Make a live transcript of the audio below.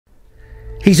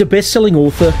He's a best-selling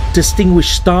author,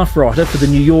 distinguished staff writer for The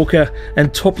New Yorker,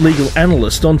 and top legal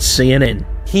analyst on CNN.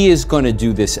 He is going to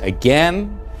do this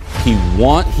again.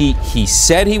 He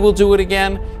said he will do it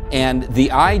again. And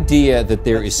the idea that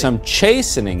there is some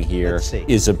chastening here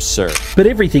is absurd. But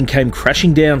everything came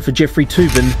crashing down for Jeffrey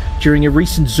Toobin during a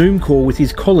recent Zoom call with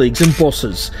his colleagues and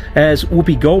bosses, as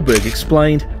Whoopi Goldberg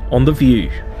explained on The View.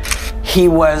 He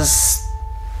was,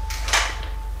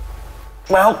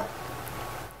 well,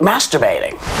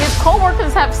 masturbating. His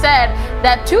co-workers have said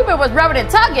that Toobin was rubbing and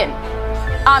tugging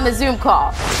on the Zoom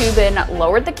call. Toobin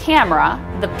lowered the camera.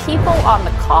 The people on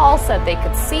the call said they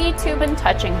could see Toobin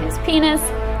touching his penis.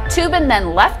 Toobin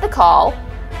then left the call.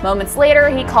 Moments later,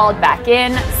 he called back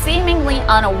in, seemingly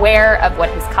unaware of what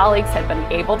his colleagues had been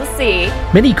able to see.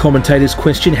 Many commentators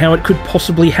question how it could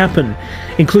possibly happen,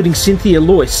 including Cynthia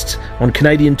Loist on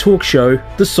Canadian talk show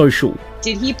The Social.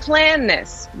 Did he plan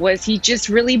this? Was he just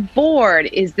really bored?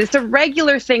 Is this a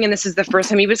regular thing and this is the first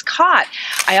time he was caught?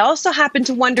 I also happen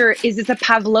to wonder, is this a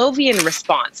Pavlovian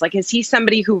response? Like, is he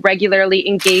somebody who regularly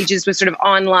engages with sort of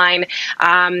online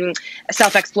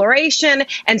self-exploration?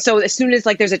 And so as soon as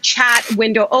like there's a chat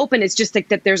window open, it's just like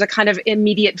that there's a kind of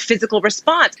immediate physical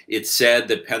response. It's said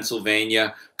that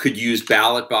Pennsylvania could use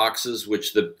ballot boxes,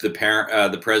 which the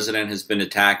president has been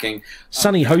attacking.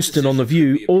 Sonny Hostin on The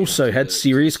View also had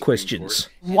serious questions.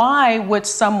 Why would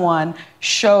someone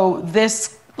show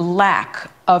this lack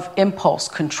of impulse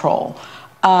control?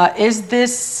 Is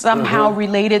this somehow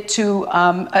related to,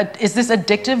 is this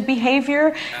addictive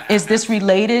behavior? Is this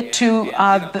related to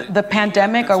the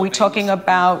pandemic? Are we talking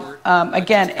about,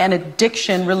 again, an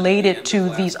addiction related to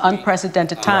these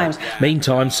unprecedented times?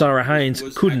 Meantime, Sarah Haynes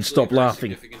couldn't stop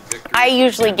laughing. I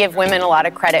usually give women a lot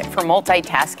of credit for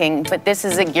multitasking, but this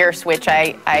is a gear switch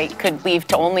I could leave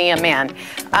to only a man.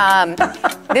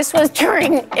 This was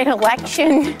during an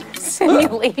election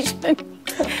simulation,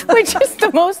 which is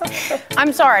the most,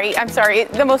 I'm sorry,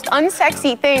 the most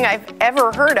unsexy thing I've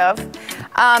ever heard of.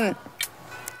 And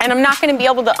I'm not going to be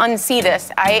able to unsee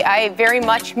this. I very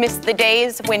much miss the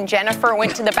days when Jennifer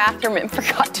went to the bathroom and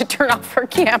forgot to turn off her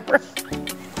camera.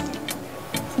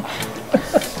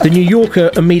 The New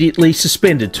Yorker immediately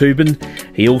suspended Toobin.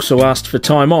 He also asked for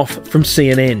time off from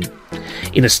CNN.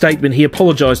 In a statement, he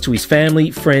apologised to his family,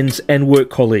 friends and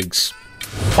work colleagues.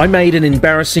 I made an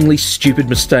embarrassingly stupid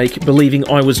mistake believing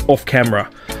I was off camera.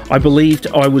 I believed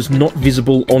I was not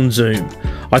visible on Zoom.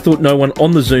 I thought no one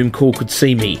on the Zoom call could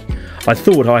see me. I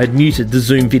thought I had muted the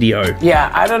Zoom video.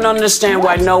 Yeah, I don't understand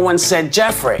why no one said,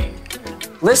 Jeffrey,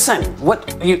 listen,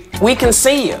 we can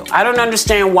see you. I don't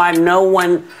understand why no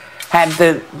one had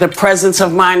the presence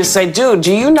of mind to say, dude,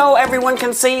 do you know everyone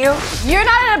can see you? You're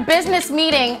not at a business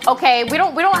meeting, okay? We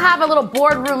don't have a little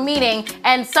boardroom meeting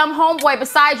and some homeboy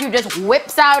beside you just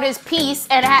whips out his piece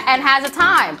and has a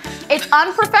time. It's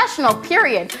unprofessional,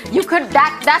 period. You could,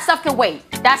 that stuff could wait.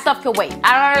 That stuff could wait.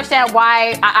 I don't understand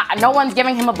why no one's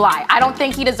giving him a bly. I don't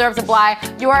think he deserves a bly.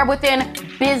 You are within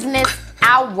business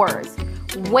hours.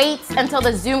 Wait until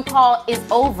the Zoom call is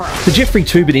over. The Jeffrey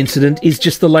Toobin incident is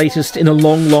just the latest in a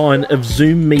long line of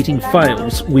Zoom meeting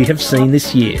fails we have seen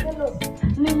this year.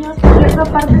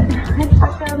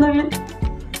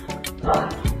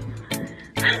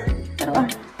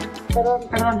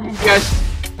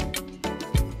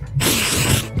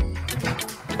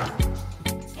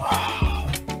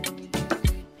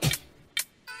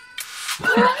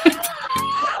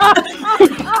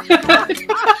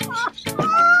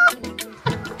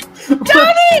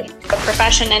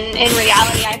 Profession, and in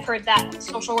reality I've heard that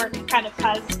social work kind of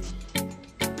has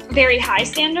very high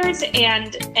standards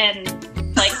and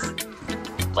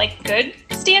like good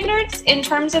standards in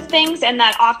terms of things, and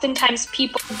that oftentimes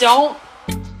people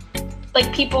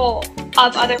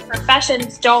of other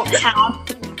professions don't have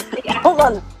Hold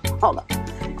on.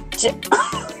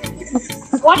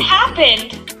 What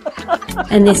happened?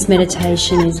 And this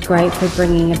meditation is great for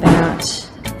bringing about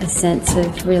a sense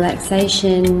of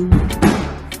relaxation,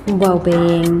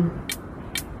 well-being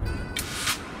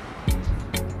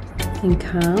and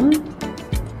calm.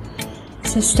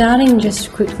 So starting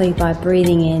just quickly by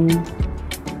breathing in.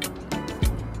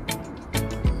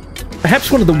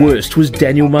 Perhaps one of the worst was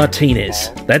Daniel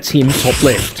Martinez. That's him, top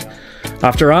left.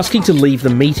 After asking to leave the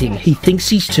meeting, he thinks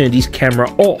he's turned his camera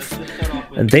off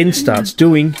and then starts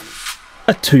doing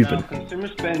a Toobin. Consumer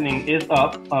spending is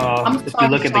up. If you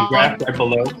look at the graph right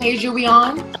below. What page are we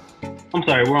on? I'm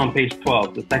sorry, we're on page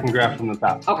 12, the second graph from the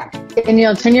top. Okay.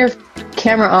 Daniel, turn your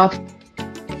camera off.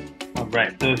 All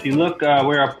right, so if you look,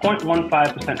 we're at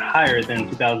 0.15% higher than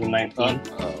 2019.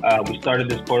 We started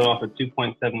this quarter off at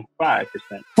 2.75%.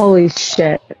 Holy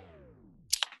shit.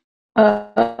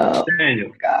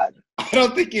 Daniel. God.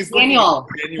 don't think he's Daniel.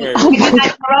 January. Can you do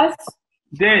that for us?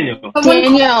 Daniel.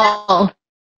 Daniel.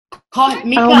 Call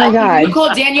Mika. Oh my God. You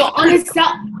call Daniel on his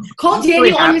cell. Call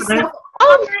Daniel on his cell.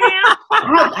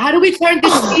 How do we turn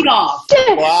this feed off?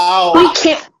 Wow. We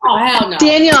can't. Oh, hell no.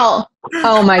 Daniel.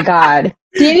 Oh my God.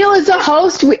 Daniel is the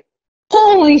host.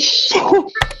 Holy shit.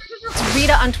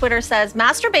 Rita on Twitter says,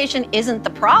 masturbation isn't the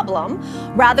problem.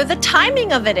 Rather, the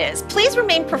timing of it is. Please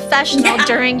remain professional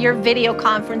during your video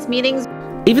conference meetings.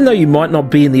 Even though you might not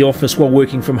be in the office while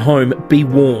working from home, be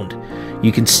warned.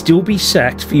 You can still be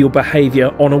sacked for your behaviour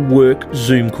on a work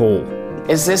Zoom call.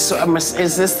 Is this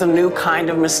the new kind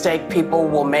of mistake people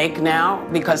will make now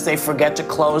because they forget to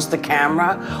close the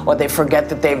camera or they forget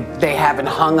that they haven't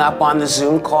hung up on the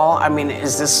Zoom call? I mean,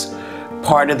 is this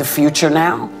part of the future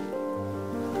now?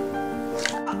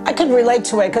 I could relate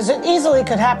to it because it easily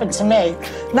could happen to me.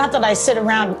 Not that I sit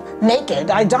around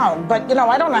naked, I don't, but you know,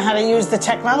 I don't know how to use the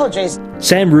technologies.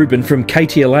 Sam Rubin from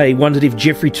KTLA wondered if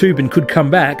Jeffrey Toobin could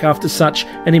come back after such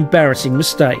an embarrassing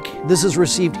mistake. This has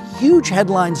received huge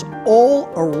headlines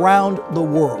all around the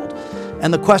world.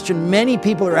 And the question many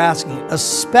people are asking,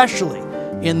 especially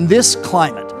in this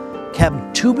climate,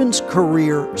 can Toobin's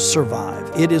career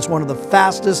survive? It is one of the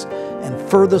fastest and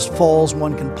furthest falls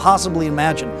one can possibly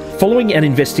imagine. Following an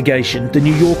investigation, The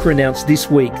New Yorker announced this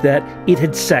week that it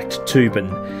had sacked Toobin.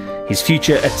 His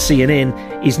future at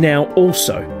CNN is now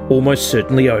also almost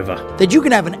certainly over. That you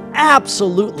can have an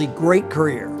absolutely great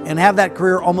career and have that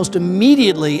career almost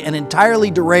immediately and entirely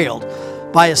derailed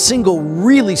by a single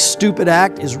really stupid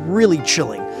act is really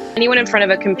chilling. Anyone in front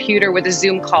of a computer with a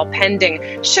Zoom call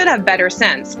pending should have better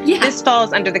sense. This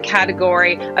falls under the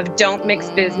category of don't mix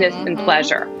business and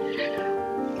pleasure.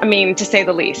 I mean, to say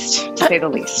the least,